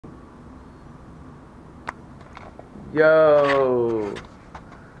Yo,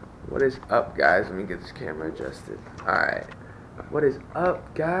 what is up, guys? Let me get this camera adjusted. Alright, what is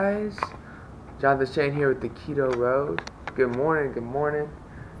up, guys? Jonathan Shane here with the Keto Road. Good morning, good morning.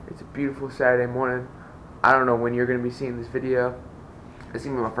 It's a beautiful Saturday morning. I don't know when you're going to be seeing this video. It's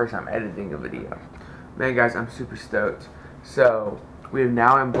even my first time editing a video. Man, guys, I'm super stoked. So, we have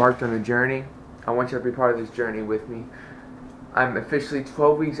now embarked on a journey. I want you to be part of this journey with me. I'm officially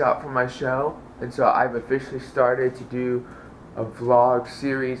 12 weeks out from my show, and so I've officially started to do a vlog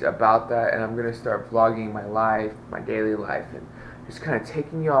series about that, and I'm going to start vlogging my life, my daily life, and just kind of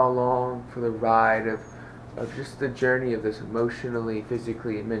taking y'all along for the ride of just the journey of this emotionally,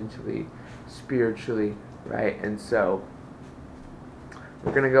 physically, mentally, spiritually, right? And so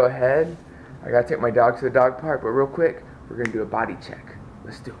we're going to go ahead. I got to take my dog to the dog park, but real quick, we're going to do a body check.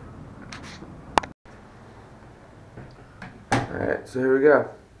 Let's do it. Alright, so here we go.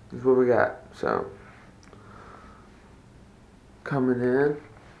 This is what we got. So, coming in.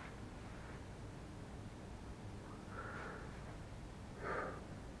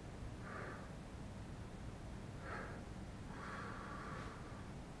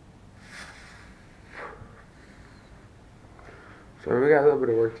 So we got a little bit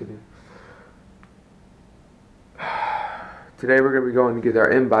of work to do. Today we're going to be going to get our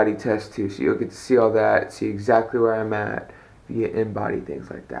in-body test too, so you'll get to see all that, see exactly where I'm at, via in-body, things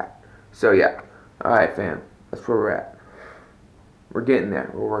like that. So yeah, alright fam, that's where we're at. We're getting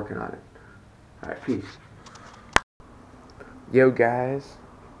there, we're working on it. Alright, peace. Yo guys,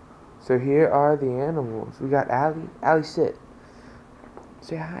 so here are the animals. We got Allie. Allie, sit.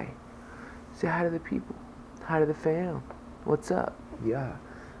 Say hi. Say hi to the people. Hi to the fam. What's up? Yeah.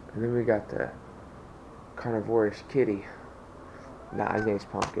 And then we got the carnivorous kitty. Nah, his name's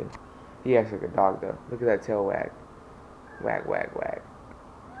Pumpkin. He acts like a dog though. Look at that tail wag. Wag, wag, wag.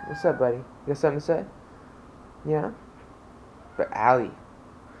 What's up, buddy? You got something to say? Yeah? But Allie,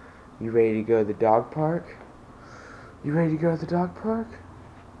 you ready to go to the dog park? You ready to go to the dog park?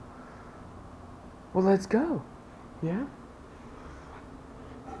 Well, let's go. Yeah?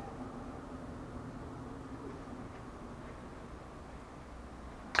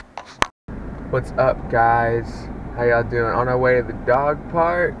 What's up, guys? How y'all doing? On our way to the dog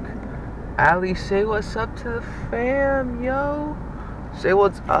park. Allie, say what's up to the fam, yo. Say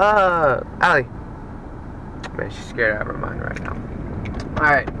what's up. Allie. Man, she's scared out of her mind right now.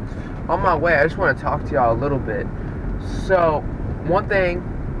 Alright, on my way, I just want to talk to y'all a little bit. So, one thing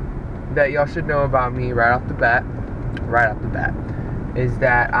that y'all should know about me right off the bat, is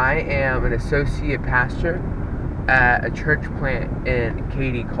that I am an associate pastor at a church plant in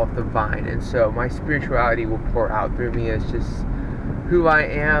Katy called The Vine. And so my spirituality will pour out through me. It's just who I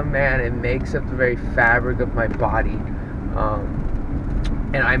am, man. It makes up the very fabric of my body.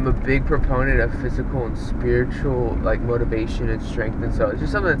 And I'm a big proponent of physical and spiritual motivation and strength, and so it's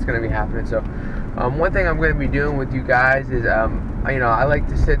just something that's going to be happening. So one thing I'm going to be doing with you guys is I like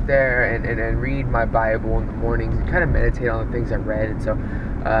to sit there and read my Bible in the mornings and kind of meditate on the things I read. And so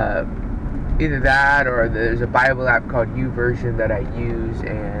either that, or there's a Bible app called YouVersion that I use,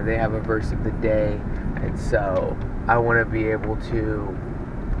 and they have a verse of the day, and so I want to be able to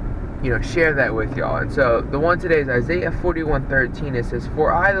share that with y'all. And so the one today is Isaiah 41:13. It says,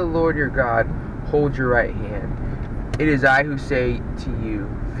 "For I, the Lord your God, hold your right hand. It is I who say to you,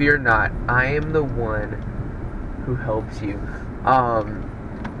 fear not, I am the one who helps you."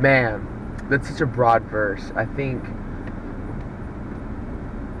 Man, that's such a broad verse. I think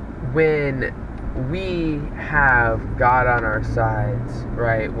when we have God on our sides,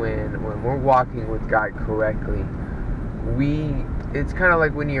 right, when we're walking with God correctly, it's kind of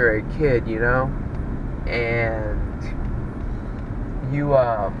like when you're a kid, and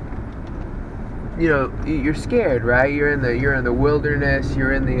you're scared, right? You're in the wilderness,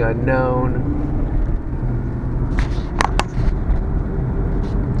 you're in the unknown.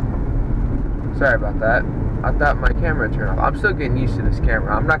 Sorry about that. I thought my camera turned off. I'm still getting used to this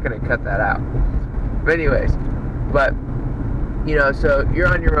camera. I'm not gonna cut that out. But anyways, so you're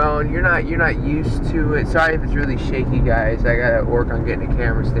on your own. You're not used to it. Sorry if it's really shaky, guys. I gotta work on getting a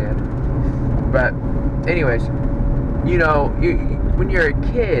camera stand. But anyways, when you're a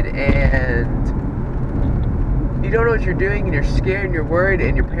kid and you don't know what you're doing and you're scared and you're worried,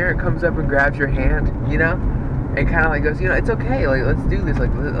 and your parent comes up and grabs your hand, and kind of goes, it's okay. Let's do this.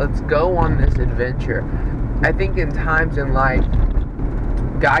 Let's go on this adventure. I think in times in life,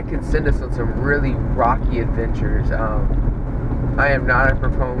 God can send us on some really rocky adventures. I am not a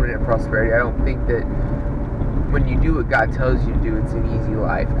proponent of prosperity. I don't think that when you do what God tells you to do, it's an easy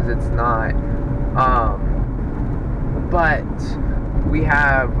life, because it's not. But we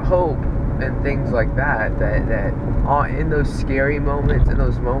have hope and things like that in those scary moments, in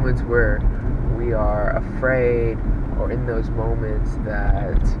those moments where we are afraid, or in those moments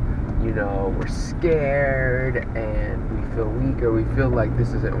that, you know, we're scared and we feel weak, or we feel like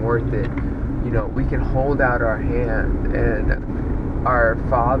this isn't worth it, you know, we can hold out our hand, and our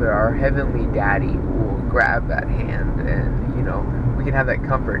Father, our Heavenly Daddy, will grab that hand, and, you know, we can have that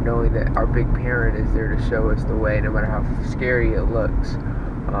comfort knowing that our big parent is there to show us the way, no matter how scary it looks.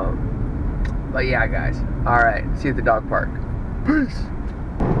 But yeah, guys, alright, see you at the dog park. Peace!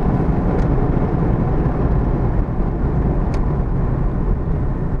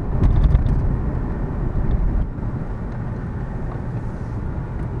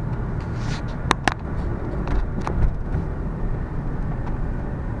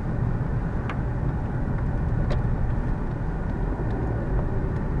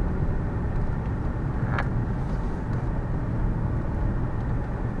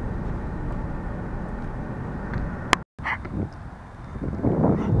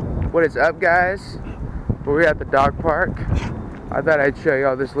 What is up, guys? We're at the dog park. I thought I'd show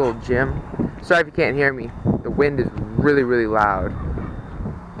y'all this little gym. Sorry if you can't hear me. The wind is really, really loud.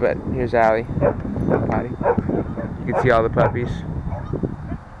 But here's Allie. Potty. You can see all the puppies.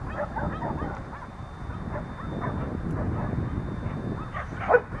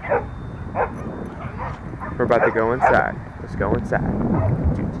 We're about to go inside. Let's go inside.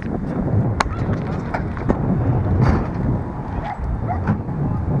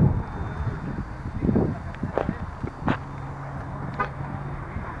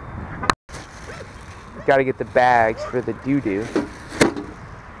 Gotta get the bags for the doo-doo.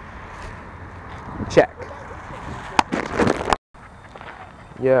 Check.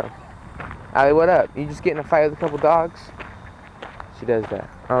 Yo. Allie, what up? You just getting a fight with a couple dogs? She does that.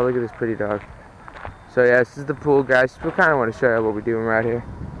 Oh, look at this pretty dog. So yeah, this is the pool, guys. We kind of want to show you what we're doing right here.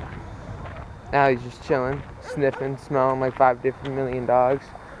 Allie's just chilling, sniffing, smelling like 5 different million dogs.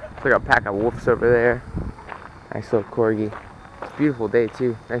 Looks like a pack of wolves over there. Nice little corgi. It's a beautiful day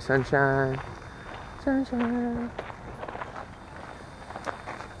too. Nice sunshine. Sunshine.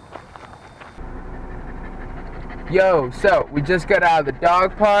 Yo, so we just got out of the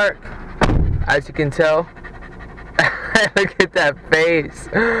dog park. As you can tell, look at that face.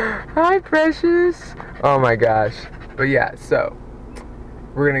 Hi, precious. Oh my gosh. But yeah, so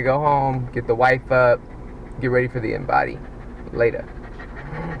we're gonna go home, get the wife up, get ready for the in-body. Later.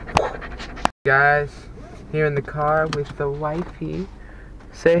 Guys, here in the car with the wifey.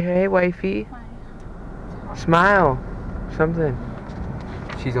 Say hey, wifey. Smile. Something.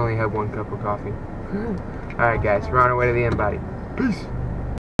 She's only had 1 cup of coffee. Alright guys, we're on our way to the in-body. Peace.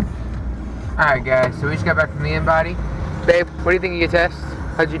 Alright guys, so we just got back from the in-body. Babe, what do you think of your test?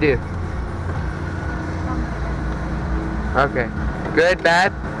 How'd you do? Okay. Good?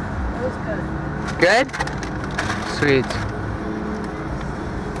 Bad? It was good. Good? Sweet.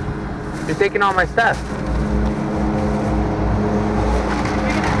 You're taking all my stuff.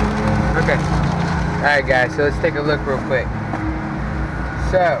 Okay. Alright guys, so let's take a look real quick.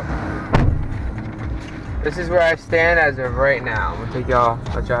 So, this is where I stand as of right now. I'm gonna take y'all,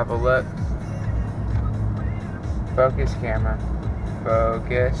 let y'all have a look. Focus, camera.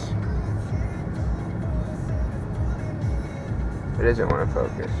 Focus. It doesn't want to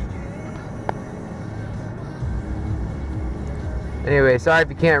focus. Anyway, sorry if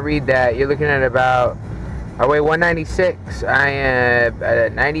you can't read that. You're looking at about, I weigh 196. I am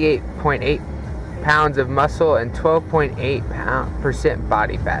at 98.8 pounds of muscle and 12.8%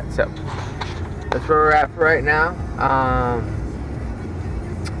 body fat. So that's where we're at for right now.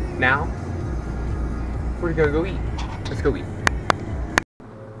 Now we're gonna go eat. Let's go eat.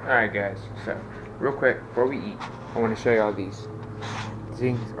 Alright guys, so real quick before we eat, I want to show you all these.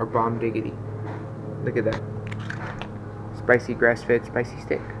 Things are bomb diggity. Look at that. Spicy grass-fed spicy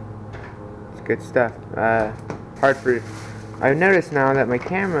steak. It's good stuff. Hard for. I've noticed now that my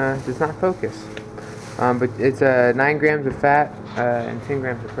camera does not focus. But it's 9 grams of fat and 10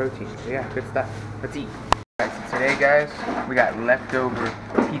 grams of protein. So yeah, good stuff. Let's eat. Alright, so today guys, we got leftover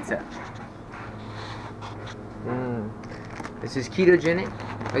pizza. This is ketogenic.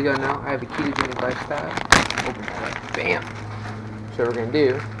 As y'all know, I have a ketogenic lifestyle. Open that up. Bam! So what we're gonna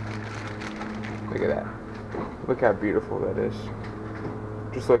do, look at that. Look how beautiful that is.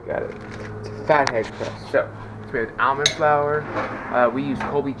 Just look at it. It's a fathead crust. So it's made with almond flour. We use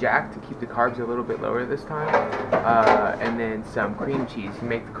Colby Jack to keep the carbs a little bit lower this time. And then some cream cheese. You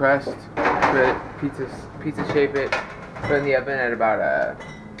make the crust, put it, pizza shape it, put it in the oven at about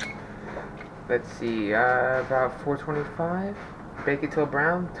let's see, about 425. Bake it till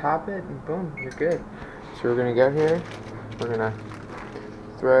brown, top it, and boom, you're good. So we're gonna go here. We're gonna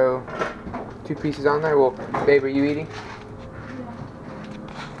throw 2 pieces on there. Well, babe, are you eating?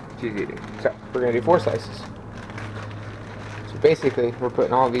 She's eating. So we're gonna do 4 slices. So basically, we're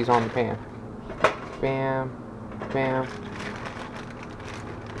putting all of these on the pan. Bam, bam.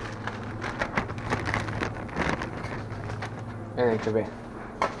 And then kabam.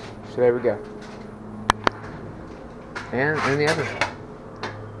 So there we go. And in the oven.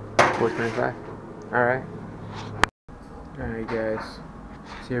 425. Alright. Alright guys.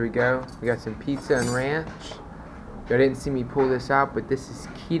 So here we go. We got some pizza and ranch. Y'all didn't see me pull this out, but this is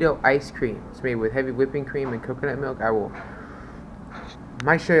keto ice cream. It's made with heavy whipping cream and coconut milk.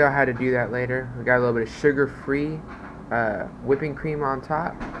 Might show y'all how to do that later. We got a little bit of sugar-free whipping cream on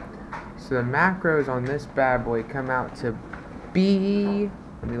top. So the macros on this bad boy come out to be,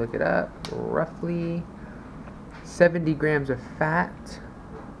 let me look it up, roughly 70 grams of fat,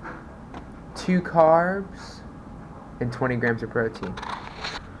 2 carbs, and 20 grams of protein.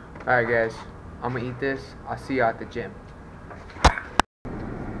 Alright guys, I'm gonna eat this. I'll see y'all at the gym.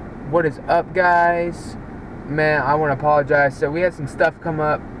 What is up guys? Man, I want to apologize. So we had some stuff come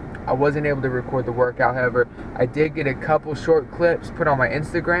up. I wasn't able to record the workout. However, I did get a couple short clips put on my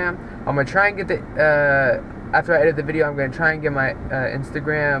Instagram. I'm gonna try and get the after I edit the video, I'm gonna try and get my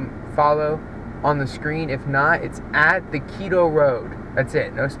Instagram follow on the screen. If not, it's at the Keto Road. That's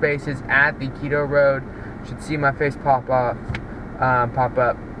it. No spaces. At the Keto Road. Should see my face pop up.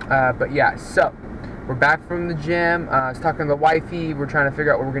 But yeah. So we're back from the gym. I was talking to the wifey. We're trying to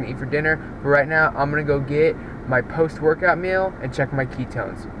figure out what we're gonna eat for dinner. But right now, I'm gonna go get my post-workout meal and check my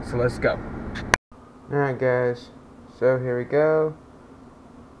ketones. So let's go. Alright guys, so here we go.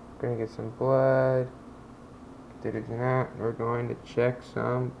 Gonna get some blood. We're going to check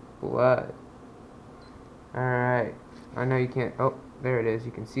some blood. Alright, I know you can't, oh, there it is.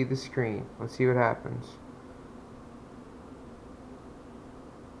 You can see the screen. Let's see what happens.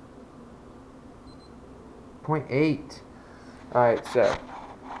 .8. Alright, so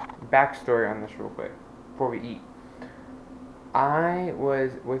backstory on this real quick before we eat. I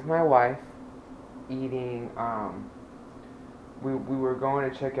was with my wife eating, we were going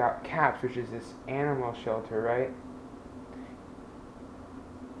to check out CAPS, which is this animal shelter, right?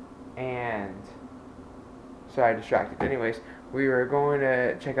 And so I distracted. Anyways, we were going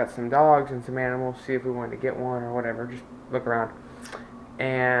to check out some dogs and some animals, see if we wanted to get one or whatever, just look around.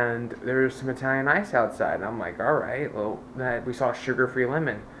 And there was some Italian ice outside, and I'm like, alright, well, we saw sugar-free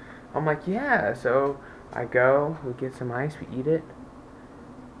lemon. I'm like, yeah, so I go, we get some ice, we eat it.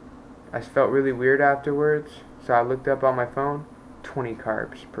 I felt really weird afterwards, so I looked up on my phone, 20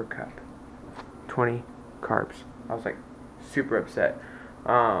 carbs per cup. 20 carbs. I was like, super upset.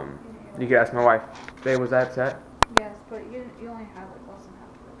 You could ask my wife, babe, was I upset? Yes, but you only have like less than half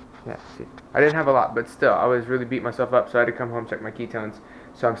of it. Yeah, see. I didn't have a lot, but still, I was really beating myself up, so I had to come home, check my ketones.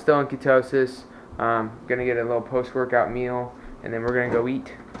 So I'm still in ketosis. Gonna get a little post-workout meal, and then we're gonna go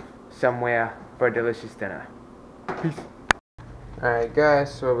eat somewhere for a delicious dinner. Peace. Alright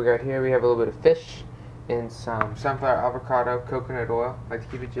guys, so what we got here, we have a little bit of fish and some sunflower, avocado, coconut oil, like to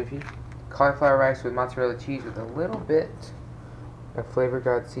keep it jiffy, cauliflower rice with mozzarella cheese with a little bit of Flavor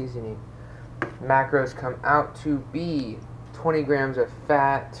God seasoning. Macros come out to be 20 grams of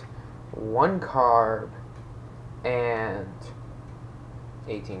fat, 1 carb, and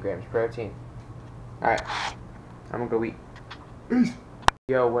 18 grams protein. Alright, I'm gonna go eat. Peace.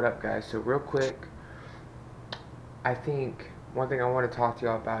 Yo, what up guys? So real quick, I think one thing I want to talk to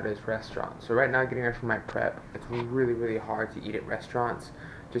y'all about is restaurants. So right now, getting ready for my prep, it's really, really hard to eat at restaurants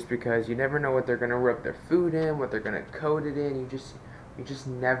just because you never know what they're going to rub their food in, what they're going to coat it in. You just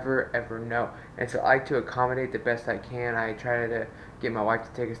never, ever know. And so I like to accommodate the best I can. I try to get my wife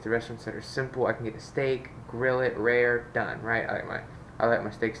to take us to restaurants that are simple. I can get a steak, grill it, rare, done, right? I like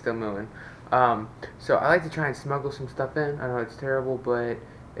my steak still moving. So I like to try and smuggle some stuff in. I know it's terrible, but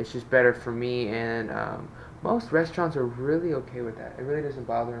it's just better for me, and most restaurants are really okay with that. It really doesn't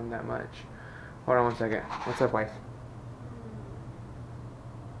bother them that much. Hold on one second. What's up, wife?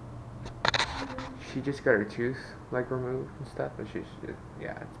 She just got her tooth removed and stuff, and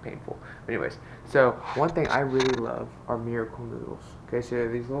yeah, it's painful. Anyways, so one thing I really love are Miracle noodles. Okay, so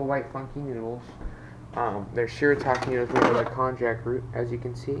they're these little white funky noodles. They're shirataki noodles made with like konjac root, as you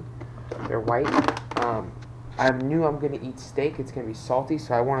can see. They're white. I knew I'm gonna eat steak. It's gonna be salty,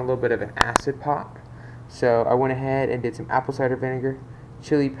 so I want a little bit of an acid pop. So I went ahead and did some apple cider vinegar,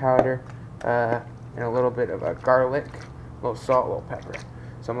 chili powder, and a little bit of garlic, a little salt, a little pepper.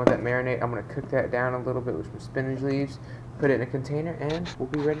 So I'm going to let that marinate. I'm going to cook that down a little bit with some spinach leaves, put it in a container, and we'll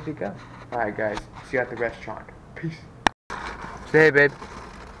be ready to go. Alright guys, see you at the restaurant. Peace. Say hey babe.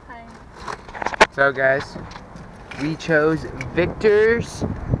 Hi. So guys, We chose Victor's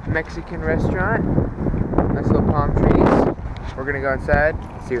Mexican restaurant. Nice little palm trees. We're gonna go inside,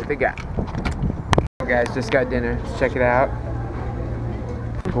 see what they got. Guys, just got dinner. Let's check it out.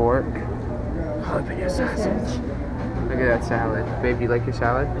 Pork. Jalapeno sausage. Look at that salad. Babe, do you like your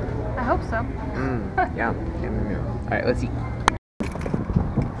salad? I hope so. Yum. Yum, yum, yum. Alright, let's eat.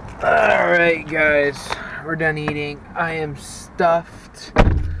 Alright, guys. We're done eating. I am stuffed.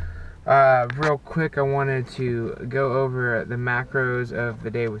 Real quick, I wanted to go over the macros of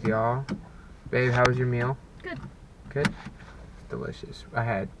the day with y'all. Babe, how was your meal? Good. Good? It's delicious. I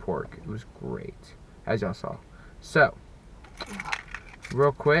had pork. It was great, as y'all saw. So,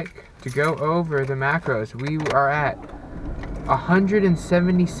 real quick, to go over the macros, we are at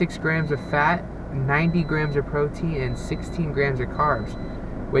 176 grams of fat, 90 grams of protein, and 16 grams of carbs.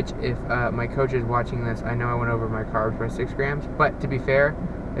 Which, if my coach is watching this, I know I went over my carbs by 6 grams. But to be fair,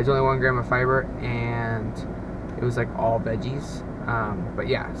 there's only 1 gram of fiber, and it was like all veggies. But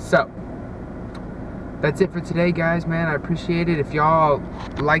yeah, so that's it for today, guys, man. I appreciate it. If y'all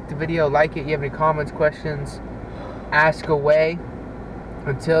like the video, like it. You have any comments, questions, ask away.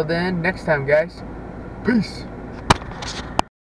 Until then, next time, guys. Peace.